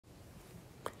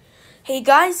Hey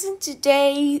guys, and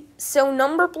today,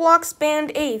 Numberblocks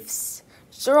Band Apes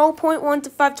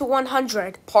 0.1 to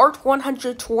 100, part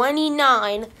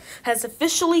 129 has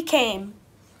officially came.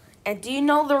 And do you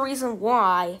know the reason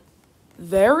why?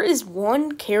 There is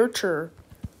one character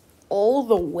all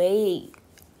the way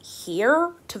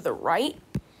here to the right.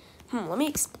 Let me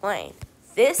explain.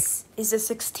 This is a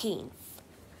 16th.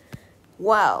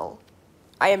 Well,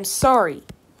 I am sorry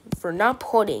for not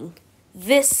putting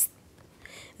this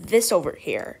over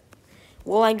here.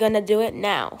 Well, I'm gonna do it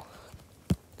now.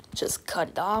 Just cut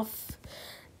it off.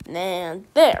 And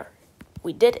there.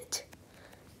 We did it.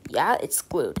 Yeah, it's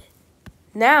glued.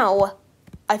 Now,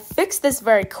 I fixed this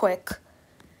very quick.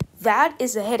 That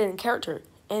is a hidden character.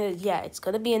 And yeah, it's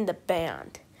gonna be in the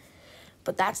band.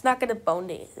 But that's not gonna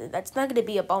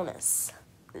be a bonus.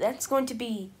 That's going to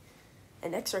be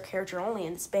an extra character only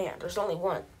in this band. There's only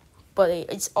one. But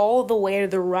it's all the way to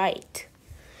the right.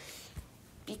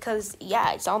 Because,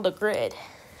 yeah, it's on the grid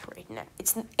right now.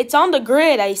 It's on the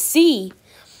grid, I see.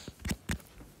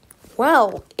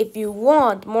 Well, if you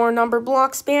want more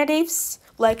Numberblocks Band Apes,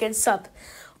 like and sub.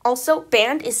 Also,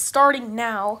 band is starting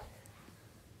now.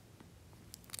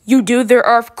 You do the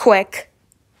earth quick.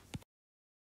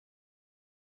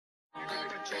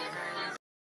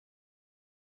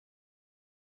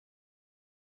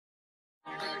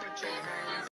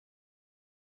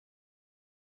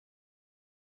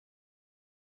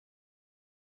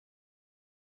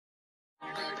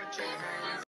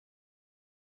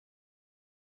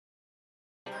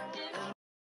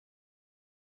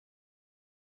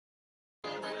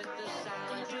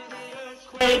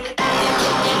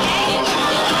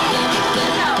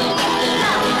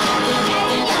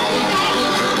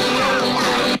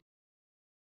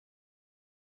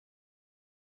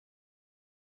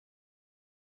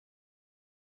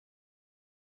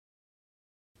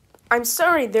 I'm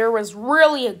sorry, there was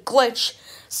really a glitch,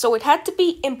 so it had to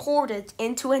be imported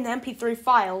into an MP3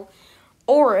 file,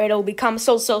 or it'll become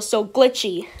so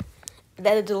glitchy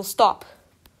that it'll stop.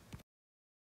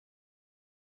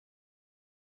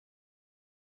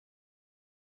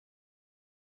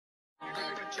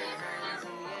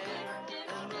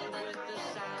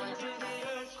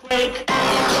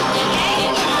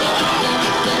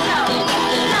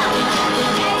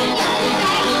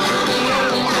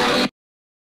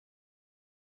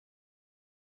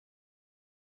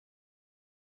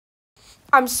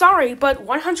 I'm sorry, but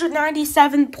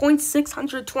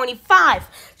 197.625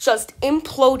 just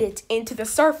imploded into the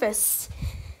surface.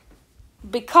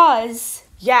 Because,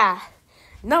 yeah,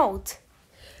 note,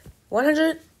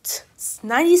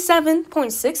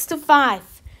 197.625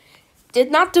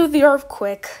 did not do the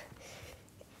earthquake,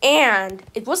 and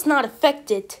it was not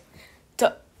affected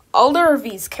to other of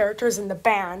these characters in the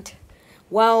band.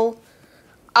 Well,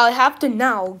 I'll have to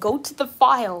now go to the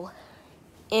file,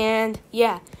 and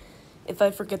yeah, if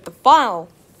I forget the file,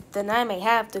 then I may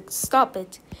have to stop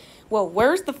it. Well,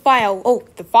 where's the file? Oh,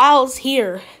 the file's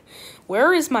here.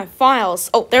 Where is my files?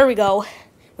 Oh, there we go.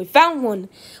 We found one.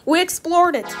 We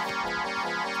explored it.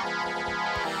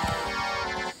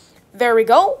 There we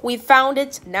go. We found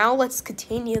it. Now let's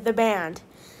continue the band.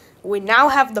 We now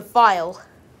have the file.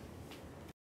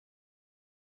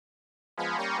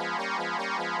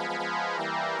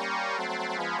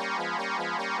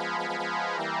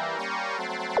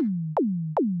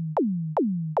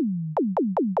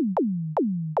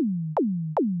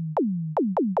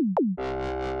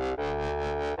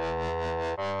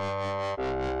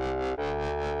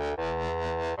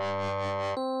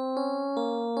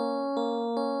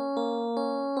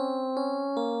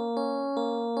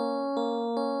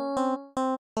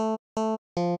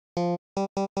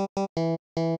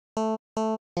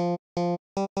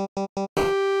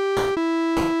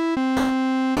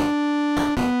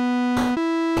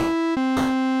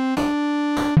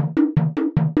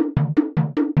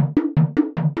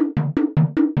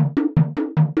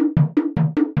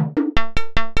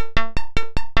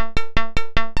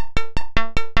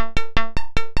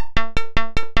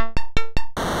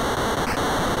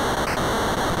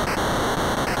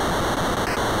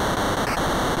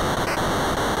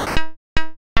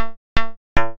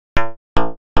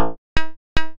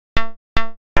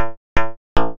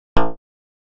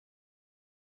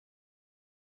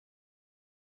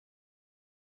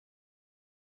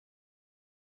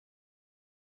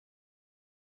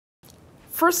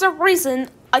 For some reason,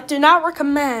 I do not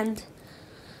recommend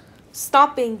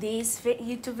stopping these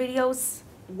YouTube videos.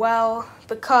 Well,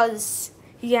 because,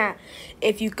 yeah,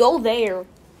 if you go there,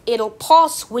 it'll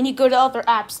pause when you go to other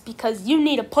apps because you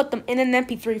need to put them in an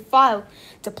MP3 file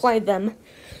to play them.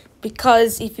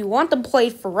 Because if you want them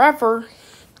played forever,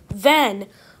 then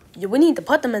we need to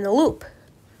put them in the loop.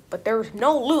 But there's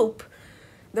no loop.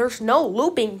 There's no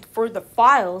looping for the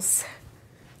files.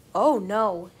 Oh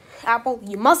no. Apple,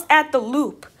 you must add the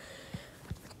loop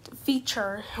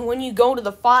feature when you go to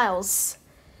the files.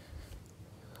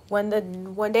 When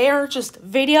they are just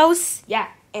videos, yeah,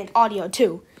 and audio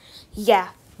too. Yeah,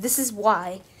 this is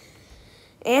why.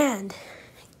 And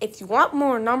if you want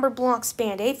more Numberblocks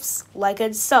Band 8s, like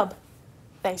and sub.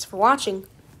 Thanks for watching.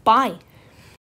 Bye.